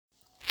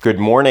Good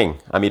morning.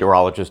 I'm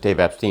meteorologist Dave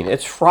Epstein.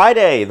 It's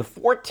Friday, the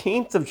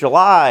 14th of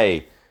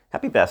July.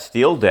 Happy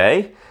Bastille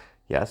Day.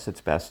 Yes,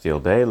 it's Bastille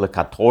Day, le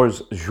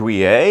 14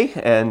 juillet.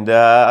 And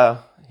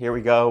here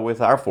we go with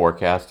our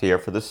forecast here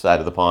for this side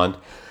of the pond.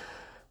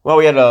 Well,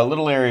 we had a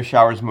little area of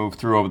showers move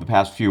through over the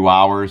past few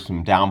hours,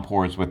 some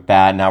downpours with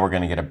that. Now we're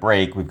going to get a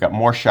break. We've got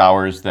more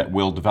showers that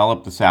will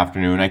develop this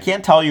afternoon. I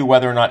can't tell you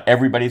whether or not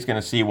everybody's going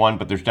to see one,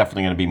 but there's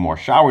definitely going to be more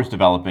showers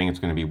developing. It's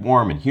going to be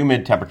warm and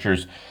humid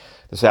temperatures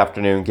this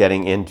afternoon,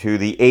 getting into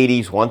the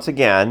 80s once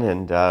again,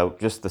 and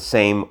just the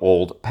same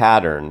old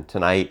pattern.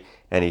 Tonight,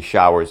 any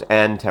showers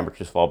end,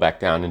 temperatures fall back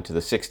down into the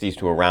 60s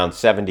to around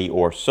 70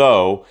 or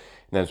so.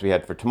 And as we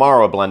head for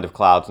tomorrow, a blend of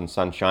clouds and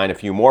sunshine, a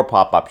few more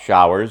pop-up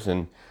showers.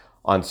 And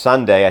on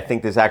Sunday, I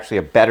think there's actually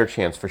a better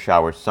chance for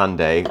showers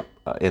Sunday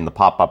in the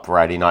pop-up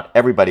variety. Not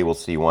everybody will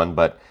see one,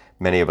 but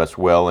many of us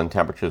will, and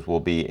temperatures will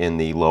be in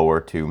the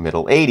lower to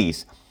middle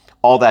 80s.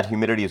 All that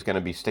humidity is going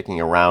to be sticking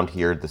around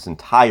here this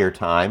entire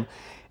time.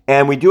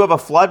 And we do have a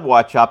flood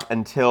watch up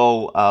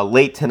until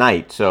late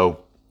tonight,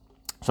 so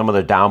some of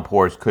the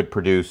downpours could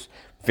produce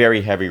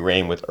very heavy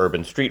rain with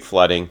urban street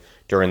flooding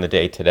during the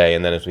day today.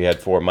 And then as we head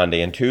for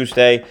Monday and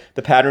Tuesday,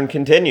 the pattern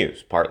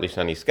continues. Partly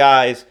sunny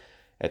skies,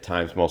 at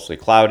times mostly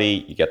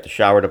cloudy. You get the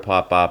shower to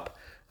pop up.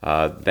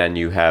 Then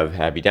you have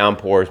heavy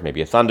downpours,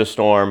 maybe a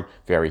thunderstorm,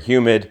 very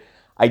humid.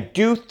 I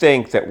do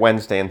think that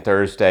Wednesday and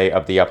Thursday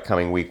of the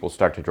upcoming week will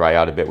start to dry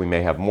out a bit. We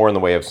may have more in the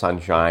way of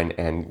sunshine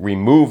and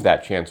remove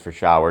that chance for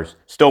showers.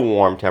 Still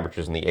warm,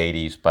 temperatures in the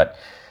 80s, but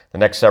the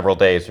next several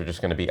days are just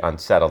going to be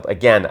unsettled.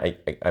 Again,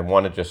 I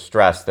want to just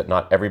stress that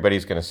not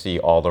everybody's going to see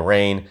all the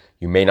rain.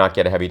 You may not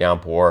get a heavy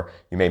downpour.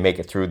 You may make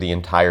it through the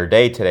entire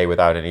day today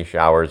without any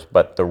showers,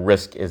 but the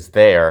risk is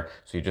there.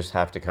 So you just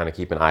have to kind of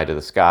keep an eye to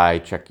the sky,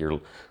 check your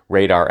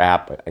radar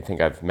app. I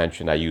think I've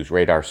mentioned I use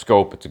Radar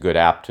Scope. It's a good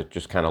app to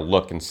just kind of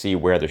look and see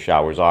where the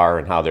showers are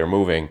and how they're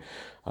moving.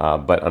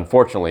 But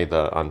unfortunately,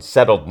 the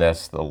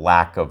unsettledness, the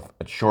lack of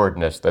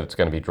assuredness that it's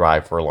going to be dry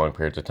for long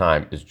periods of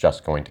time is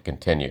just going to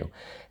continue.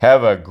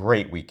 Have a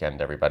great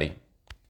weekend, everybody.